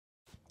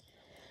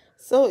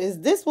So is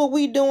this what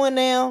we doing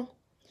now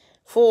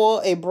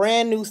for a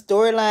brand new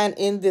storyline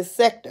in this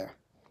sector?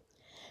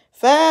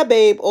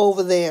 FireBabe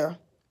over there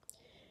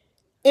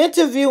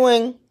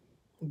interviewing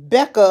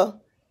Becca,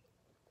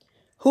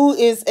 who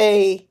is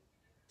a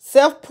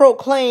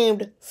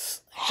self-proclaimed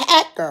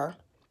hacker.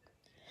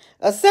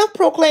 A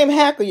self-proclaimed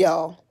hacker,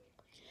 y'all.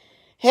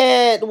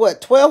 Had,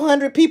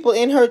 1,200 people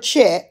in her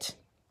chat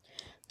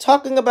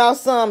talking about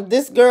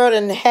this girl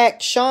done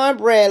hacked Sean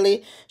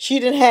Bradley. She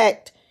done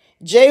hacked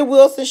Jay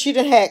Wilson. She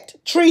done hacked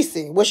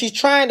Tracy. Well, she's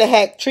trying to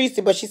hack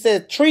Tracy, but she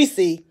said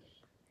Tracy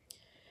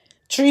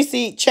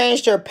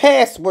changed her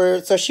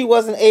password, so she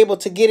wasn't able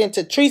to get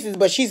into Tracy's,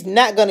 but she's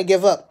not going to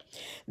give up.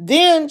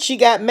 Then she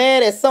got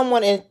mad at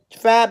someone in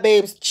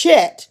FireBabe's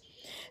chat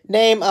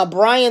named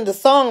Brian the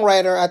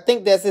Songwriter. I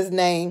think that's his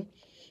name.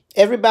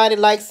 Everybody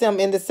likes him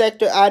in the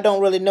sector. I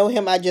don't really know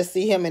him. I just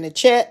see him in the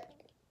chat.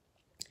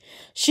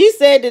 She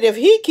said that if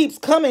he keeps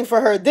coming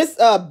for her, this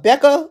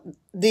Becca,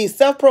 the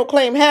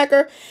self-proclaimed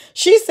hacker,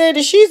 she said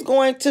that she's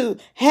going to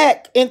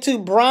hack into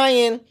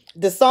Brian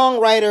the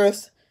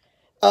Songwriter's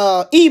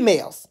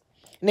emails.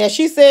 Now,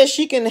 she says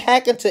she can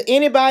hack into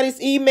anybody's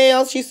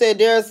emails. She said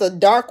there's a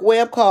dark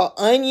web called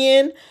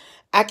Onion.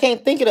 I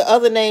can't think of the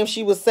other name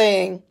she was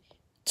saying.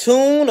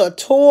 Tune or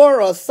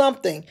Tor or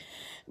something.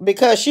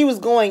 Because she was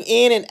going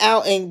in and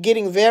out and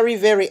getting very,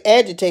 very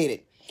agitated.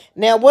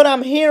 Now, what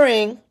I'm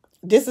hearing,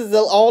 this is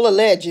all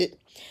alleged,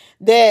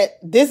 that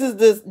this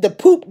is the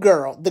poop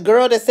girl. The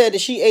girl that said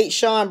that she ate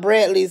Sean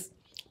Bradley's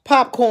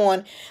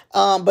popcorn,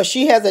 but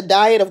she has a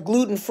diet of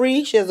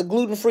gluten-free. She has a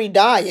gluten-free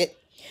diet.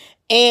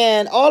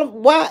 And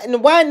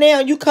why now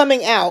you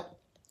coming out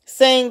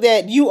saying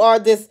that you are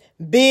this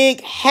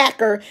big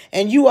hacker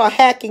and you are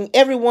hacking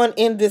everyone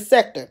in this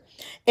sector?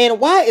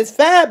 And why is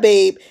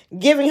FireBabe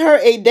giving her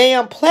a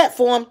damn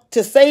platform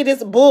to say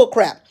this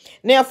bullcrap?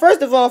 Now,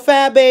 first of all,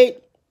 FireBabe,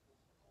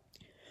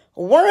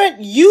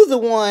 weren't you the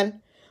one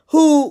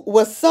who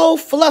was so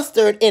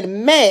flustered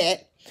and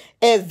mad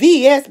at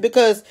VS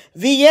because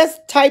VS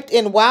typed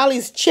in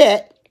Wiley's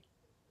chat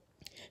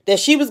that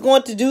she was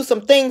going to do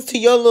some things to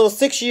your little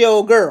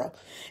 6-year-old girl?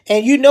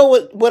 And you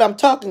know what I'm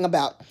talking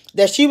about.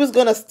 That she was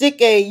going to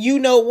stick a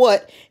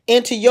you-know-what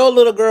into your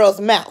little girl's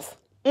mouth.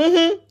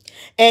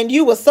 And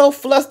you were so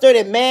flustered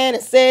and mad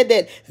and said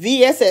that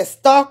VS had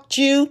stalked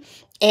you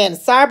and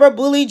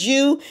cyberbullied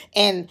you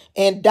and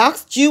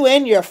doxed you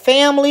and your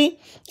family.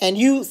 And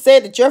you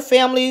said that your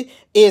family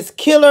is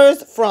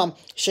killers from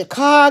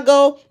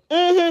Chicago.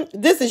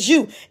 This is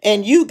you.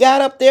 And you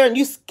got up there and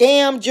you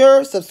scammed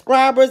your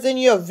subscribers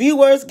and your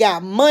viewers,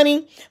 got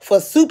money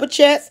for super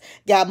chats,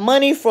 got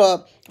money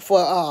for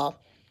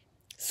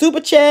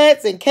super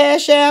chats and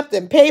Cash App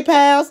and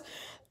PayPals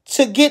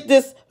to get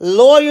this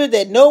lawyer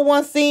that no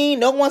one seen,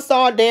 no one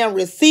saw a damn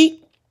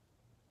receipt.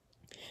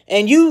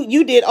 And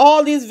you did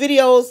all these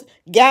videos,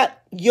 got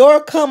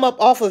your come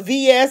up off of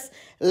VS,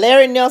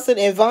 Larry Nelson,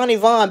 and Vonnie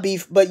Vaughn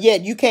beef, but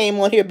yet you came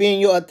on here being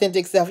your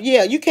authentic self.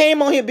 Yeah, you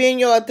came on here being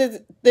your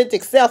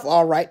authentic self,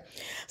 all right.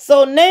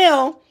 So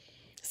now,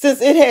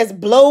 since it has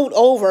blowed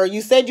over,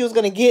 you said you was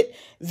going to get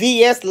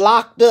VS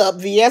locked up.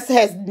 VS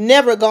has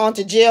never gone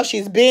to jail.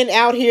 She's been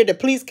out here. The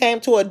police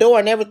came to her door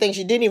and everything.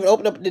 She didn't even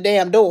open up the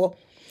damn door.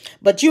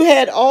 But you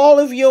had all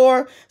of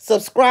your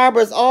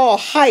subscribers all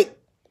hyped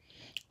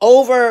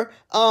over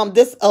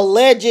this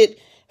alleged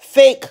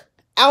fake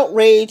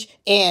outrage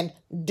and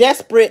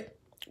desperate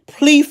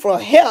plea for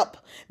help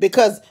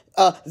because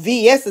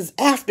VS is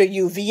after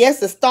you.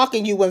 VS is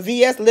stalking you. When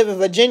VS live in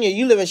Virginia,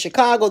 you live in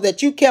Chicago,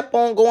 that you kept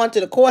on going to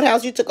the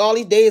courthouse. You took all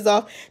these days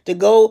off to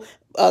go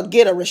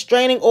get a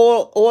restraining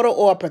order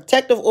or a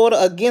protective order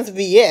against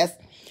VS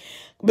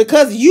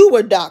because you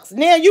were doxxed.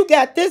 Now you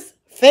got this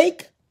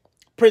fake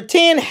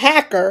pretend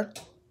hacker,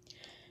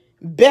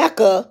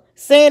 Becca,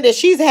 saying that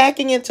she's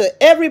hacking into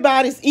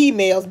everybody's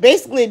emails,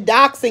 basically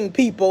doxing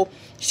people.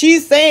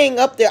 She's saying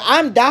up there,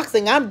 I'm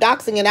doxing,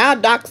 and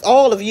I'll dox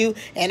all of you,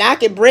 and I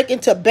can break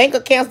into bank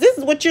accounts. This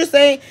is what you're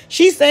saying.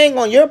 She's saying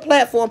on your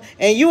platform,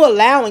 and you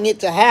allowing it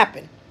to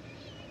happen.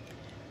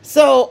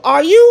 So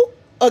are you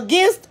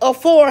against or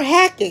for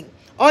hacking?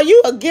 Are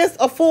you against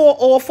or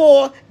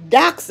for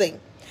doxing?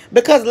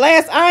 Because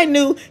last I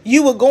knew,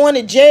 you were going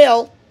to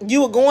jail.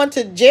 You were going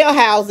to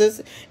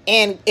jailhouses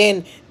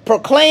and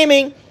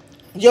proclaiming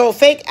your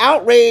fake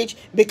outrage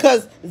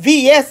because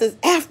VS is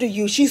after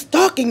you. She's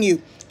stalking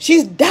you.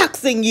 She's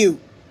doxing you.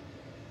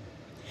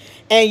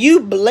 And you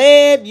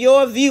bled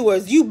your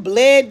viewers. You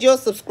bled your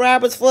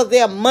subscribers for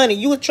their money.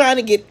 You were trying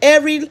to get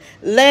every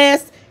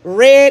last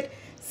red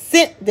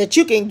cent that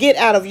you can get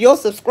out of your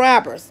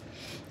subscribers.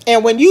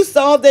 And when you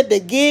saw that the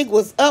gig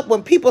was up,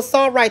 when people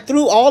saw right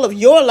through all of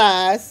your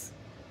lies,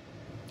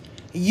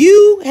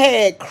 you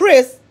had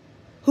Chris,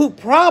 who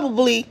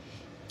probably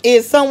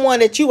is someone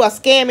that you are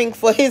scamming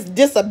for his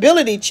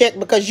disability check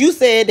because you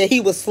said that he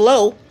was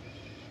slow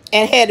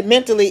and had was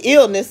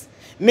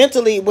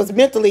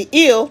mentally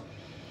ill.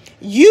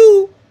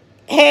 You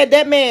had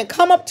that man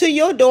come up to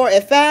your door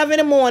at 5 in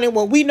the morning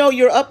when we know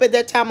you're up at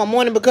that time of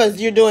morning because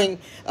you're doing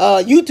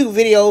YouTube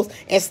videos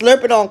and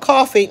slurping on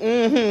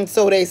coffee.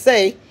 So they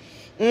say.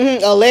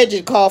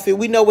 Alleged coffee.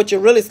 We know what you're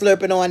really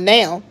slurping on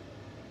now.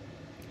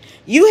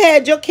 You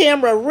had your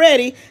camera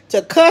ready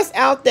to cuss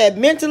out that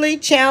mentally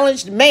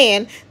challenged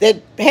man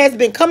that has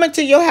been coming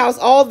to your house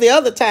all the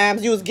other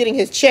times you was getting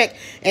his check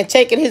and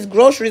taking his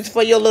groceries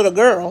for your little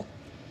girl.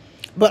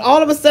 But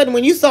all of a sudden,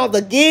 when you saw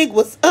the gig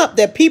was up,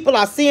 that people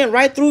are seeing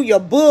right through your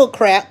bull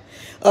crap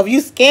of you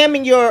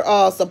scamming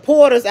your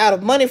supporters out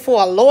of money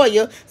for a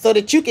lawyer so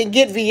that you can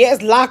get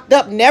VS locked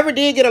up, never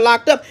did get her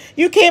locked up,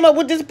 you came up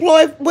with this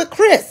ploy with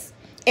Chris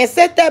and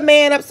set that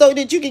man up so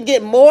that you can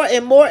get more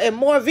and more and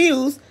more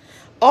views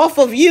off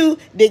of you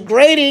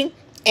degrading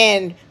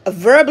and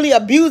verbally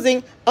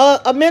abusing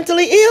a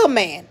mentally ill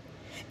man.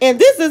 And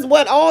this is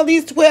what all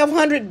these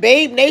 1,200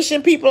 Babe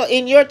Nation people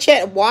in your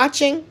chat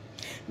watching.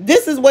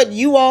 This is what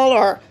you all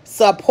are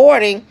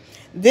supporting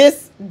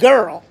this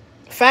girl,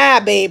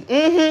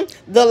 FireBabe,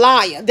 the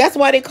liar. That's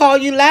why they call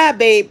you Lie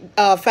Babe,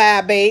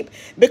 FireBabe,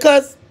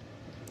 because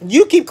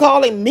you keep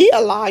calling me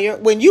a liar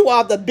when you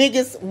are the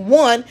biggest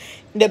one,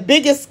 the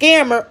biggest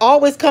scammer,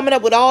 always coming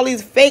up with all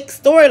these fake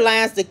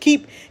storylines to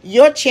keep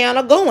your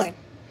channel going.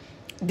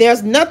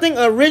 There's nothing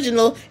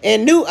original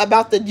and new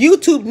about the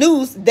YouTube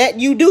news that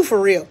you do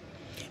for real.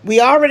 We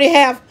already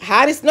have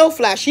Hottie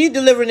Snowfly. She's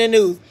delivering the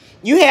news.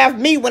 You have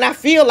me when I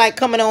feel like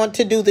coming on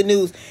to do the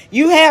news.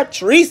 You have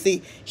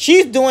Tracy.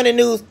 She's doing the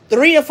news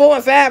 3 or 4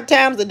 and 5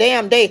 times a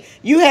damn day.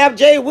 You have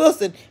Jay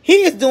Wilson.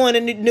 He is doing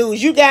the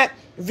news. You got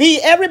V.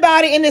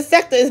 Everybody in this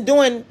sector is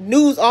doing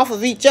news off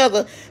of each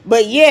other.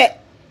 But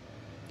yet,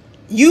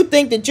 you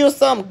think that you're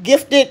some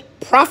gifted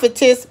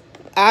prophetess.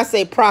 I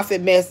say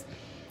prophet mess.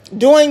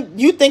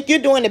 You think you're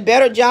doing a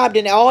better job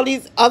than all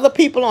these other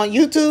people on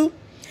YouTube?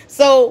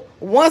 So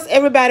once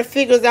everybody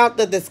figures out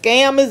that the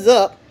scam is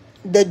up,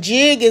 the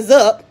jig is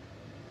up,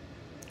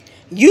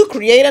 you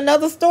create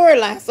another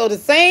storyline. So the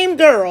same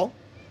girl,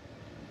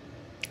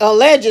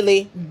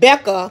 allegedly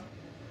Becca,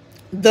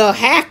 the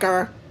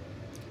hacker,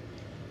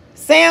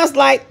 sounds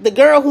like the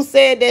girl who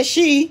said that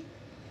she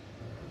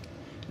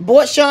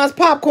bought Sean's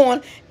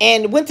popcorn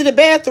and went to the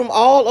bathroom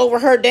all over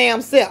her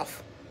damn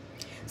self.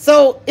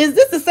 So is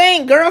this the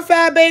same girl,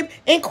 FireBabe?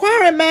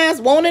 Inquiring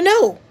minds want to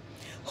know.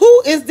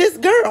 Who is this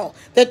girl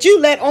that you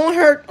let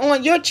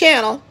on your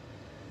channel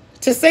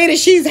to say that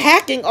she's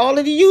hacking all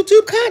of the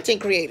YouTube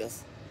content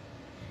creators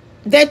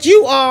that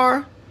you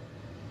are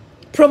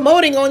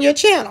promoting on your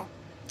channel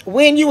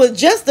when you were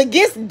just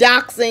against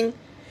doxing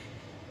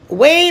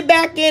way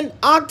back in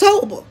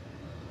October?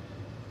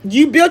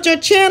 You built your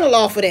channel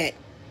off of that.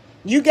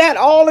 You got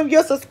all of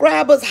your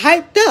subscribers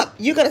hyped up.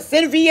 You're going to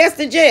send VS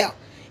to jail.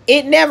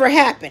 It never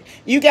happened.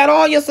 You got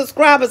all your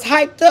subscribers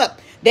hyped up.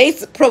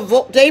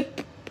 They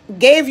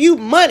gave you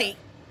money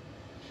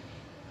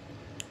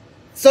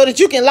so that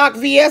you can lock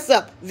VS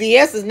up.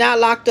 VS is not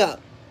locked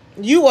up.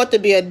 You ought to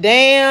be a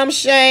damn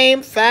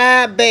shame,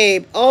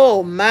 FireBabe.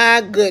 Oh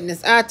my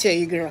goodness. I tell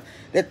you, girl,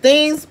 the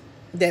things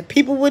that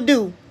people would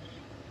do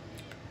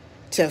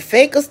to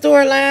fake a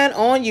storyline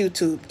on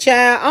YouTube.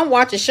 Child, I'm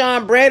watching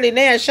Sean Bradley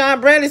now.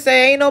 Sean Bradley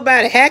say ain't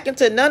nobody hacking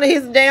to none of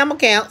his damn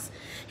accounts.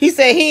 He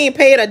said he ain't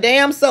paid a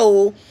damn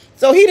soul.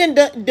 So he done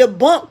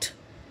debunked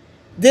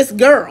this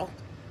girl.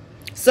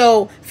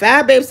 So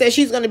FireBabe says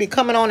she's going to be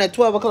coming on at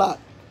 12 o'clock.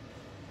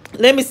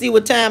 Let me see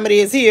what time it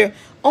is here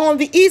on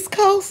the East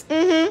Coast.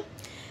 It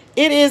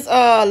is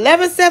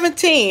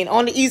 11:17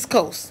 on the East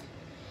Coast.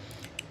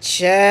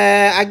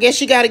 Child, I guess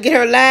she got to get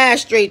her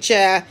lies straight,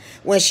 child.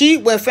 When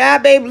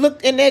FireBabe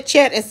looked in that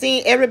chat and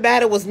seen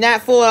everybody was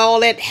not for all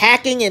that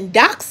hacking and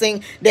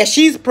doxing that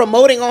she's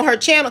promoting on her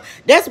channel,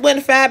 that's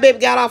when FireBabe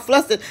got all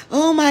flustered.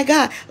 Oh my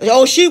God.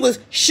 Oh, she was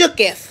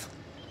shooketh.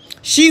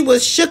 She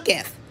was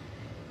shooketh.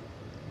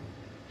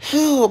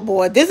 Oh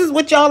boy, this is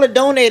what y'all are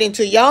donating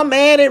to. Y'all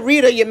mad at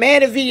Rita, you're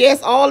mad at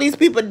VS, all these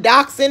people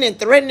doxing and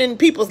threatening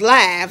people's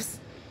lives.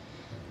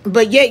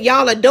 But yet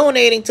y'all are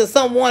donating to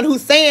someone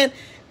who's saying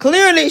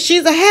clearly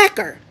she's a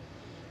hacker.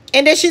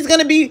 And that she's going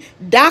to be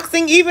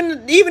doxing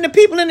even the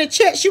people in the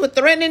chat. She was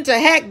threatening to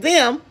hack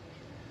them.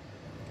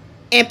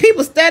 And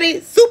people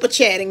study super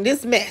chatting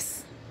this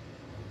mess.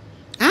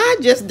 I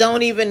just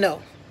don't even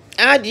know.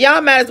 Y'all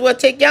might as well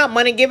take y'all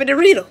money and give it to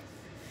Rita.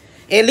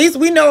 At least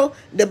we know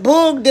the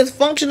bull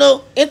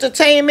dysfunctional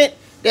entertainment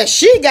that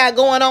she got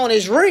going on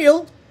is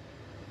real.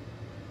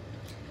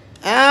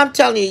 I'm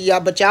telling you,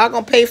 y'all, but y'all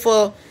going to pay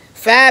for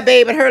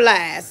FireBabe and her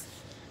lies.